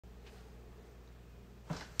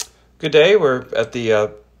Good day. We're at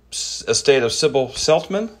the estate of Sybil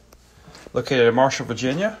Seltman, located in Marshall,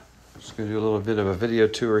 Virginia. Just going to do a little bit of a video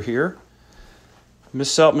tour here.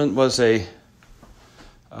 Miss Seltman was a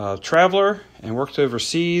traveler and worked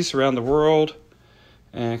overseas around the world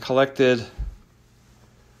and collected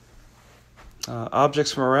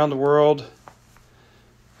objects from around the world,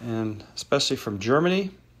 and especially from Germany.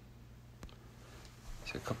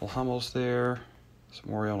 See a couple Hummels there,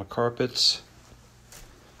 some Oriental carpets.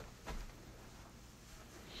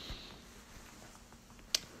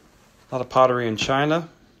 A lot of pottery in China.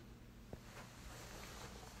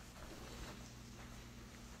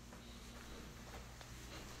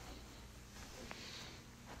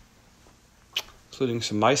 Including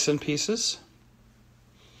some Meissen pieces.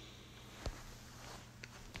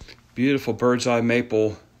 Beautiful bird's eye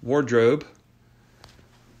maple wardrobe.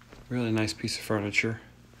 Really nice piece of furniture.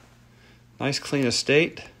 Nice clean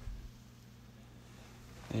estate.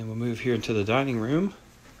 And we'll move here into the dining room.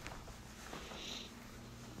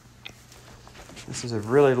 This is a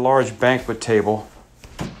really large banquet table.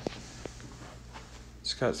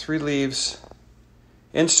 It's got 3 leaves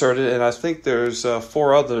inserted, and I think there's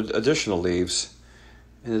 4 other additional leaves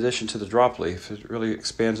in addition to the drop leaf. It really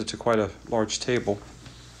expands it to quite a large table.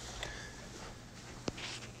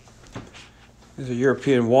 There's a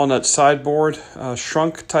European walnut sideboard,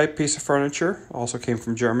 shrunk type piece of furniture. Also came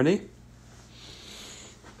from Germany.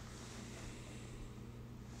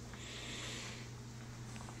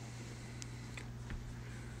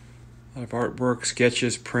 A lot of artwork,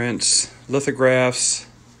 sketches, prints, lithographs,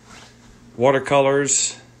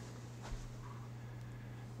 watercolors.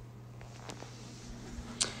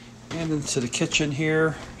 And into the kitchen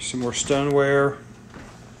here, some more stoneware.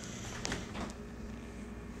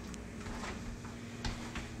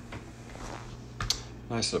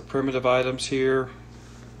 Nice little primitive items here.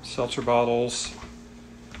 Seltzer bottles,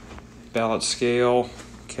 balance scale,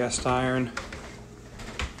 cast iron.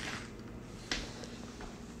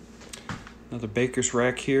 Another baker's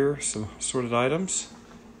rack here, some assorted items.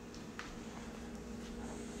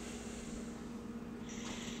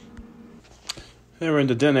 Then we're in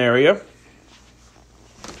the den area.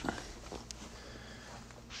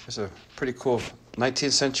 There's a pretty cool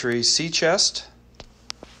 19th century sea chest.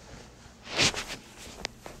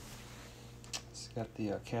 It's got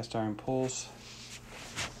the cast iron pulls.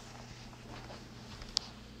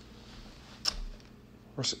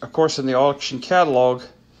 Of course, in the auction catalog,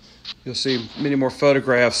 you'll see many more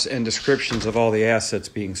photographs and descriptions of all the assets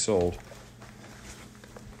being sold.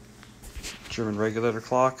 German regulator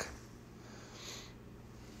clock.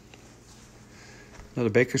 Another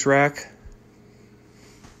baker's rack.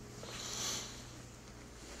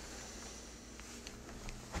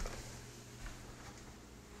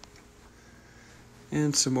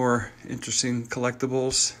 And some more interesting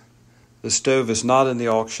collectibles. The stove is not in the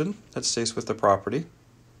auction. That stays with the property.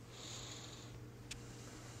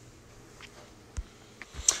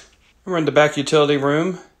 We're in the back utility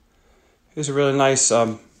room. Here's a really nice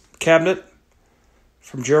cabinet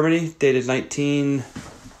from Germany, dated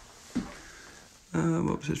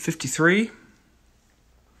 1953.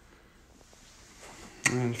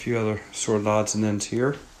 And a few other sort of odds and ends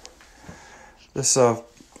here. This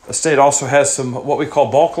estate also has some what we call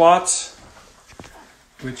bulk lots,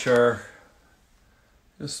 which are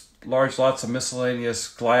just large lots of miscellaneous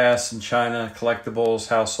glass and china, collectibles,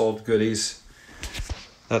 household goodies,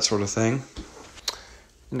 that sort of thing.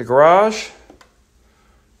 In the garage,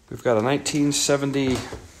 we've got a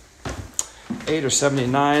 1978 or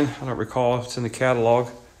 79, I don't recall, it's in the catalog,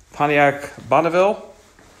 Pontiac Bonneville.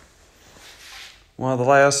 One of the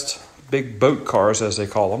last big boat cars, as they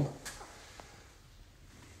call them.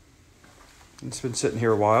 It's been sitting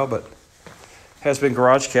here a while, but has been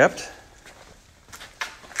garage kept.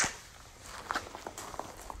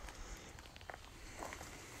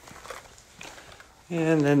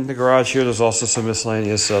 And in the garage here, there's also some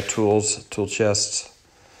miscellaneous tools, tool chests,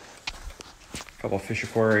 a couple of fish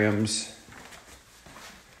aquariums,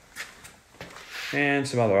 and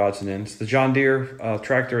some other odds and ends. The John Deere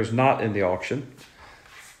tractor is not in the auction.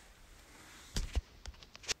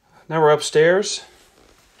 Now we're upstairs.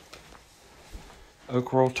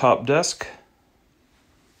 Oak roll top desk.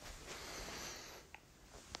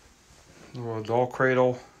 A little doll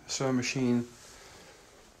cradle, sewing machine.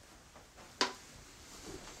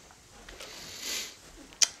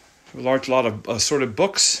 A large lot of assorted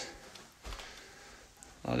books,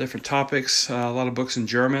 a lot of different topics, a lot of books in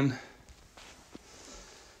German,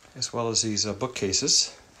 as well as these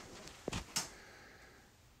bookcases.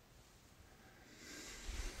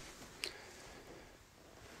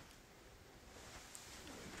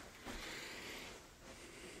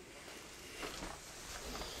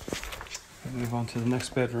 Move on to the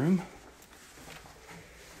next bedroom.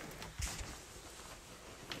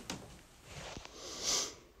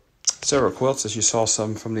 Several quilts, as you saw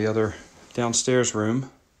some from the other downstairs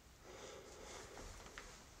room.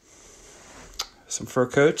 Some fur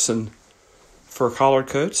coats and fur collared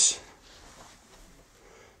coats.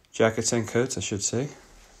 Jackets and coats, I should say.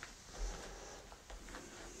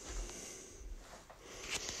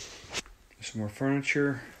 Some more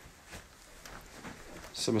furniture.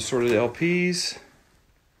 Some assorted LPs.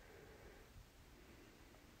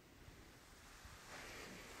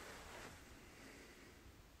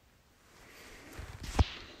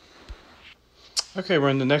 Okay, we're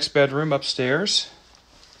in the next bedroom upstairs.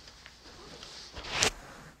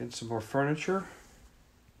 Get some more furniture.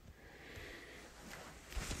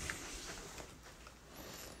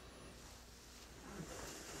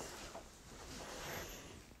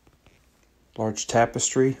 Large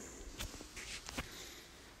tapestry.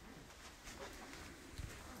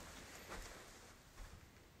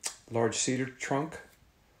 Large cedar trunk,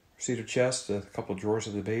 cedar chest, a couple drawers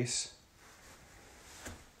at the base.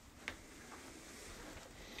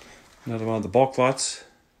 Another one of the bulk lots.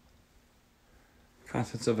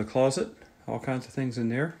 Contents of the closet, all kinds of things in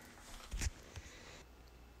there.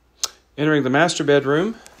 Entering the master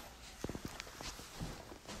bedroom.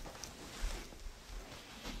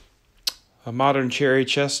 A modern cherry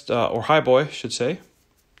chest, or highboy, I should say.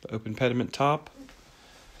 The open pediment top.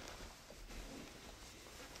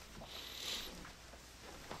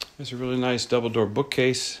 There's a really nice double door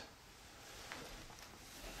bookcase.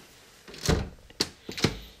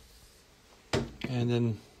 And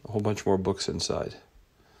then a whole bunch more books inside.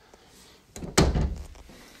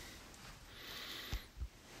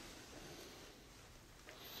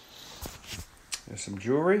 There's some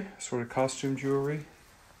jewelry, sort of costume jewelry.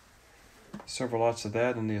 Several lots of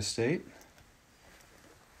that in the estate.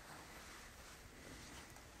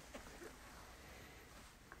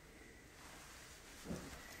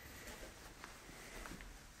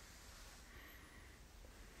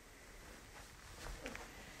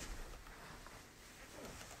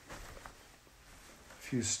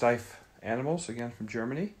 A few Steiff animals, again from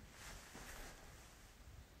Germany.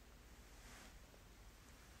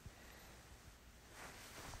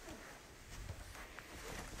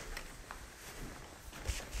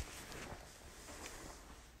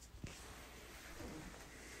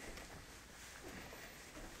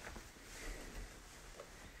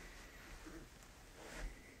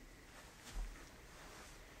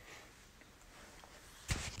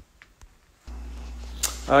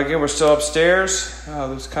 Again, we're still upstairs.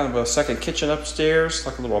 There's kind of a second kitchen upstairs,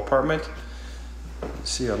 like a little apartment.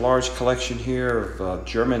 See a large collection here of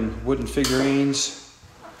German wooden figurines.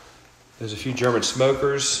 There's a few German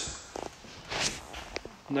smokers.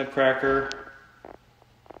 Nutcracker.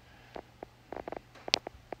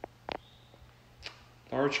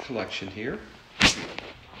 Large collection here.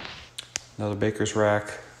 Another baker's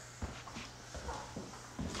rack.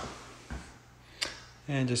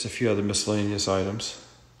 And just a few other miscellaneous items.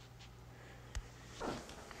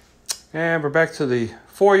 And we're back to the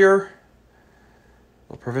foyer.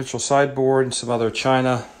 A provincial sideboard and some other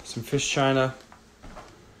china, some fish china.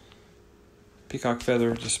 Peacock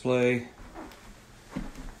feather display.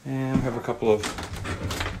 And we have a couple of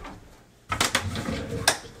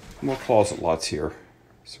more closet lots here.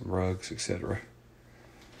 Some rugs, etc.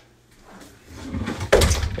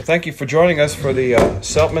 Well, thank you for joining us for the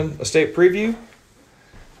Seltman estate preview.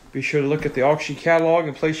 Be sure to look at the auction catalog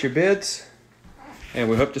and place your bids. And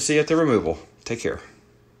we hope to see you at the removal. Take care.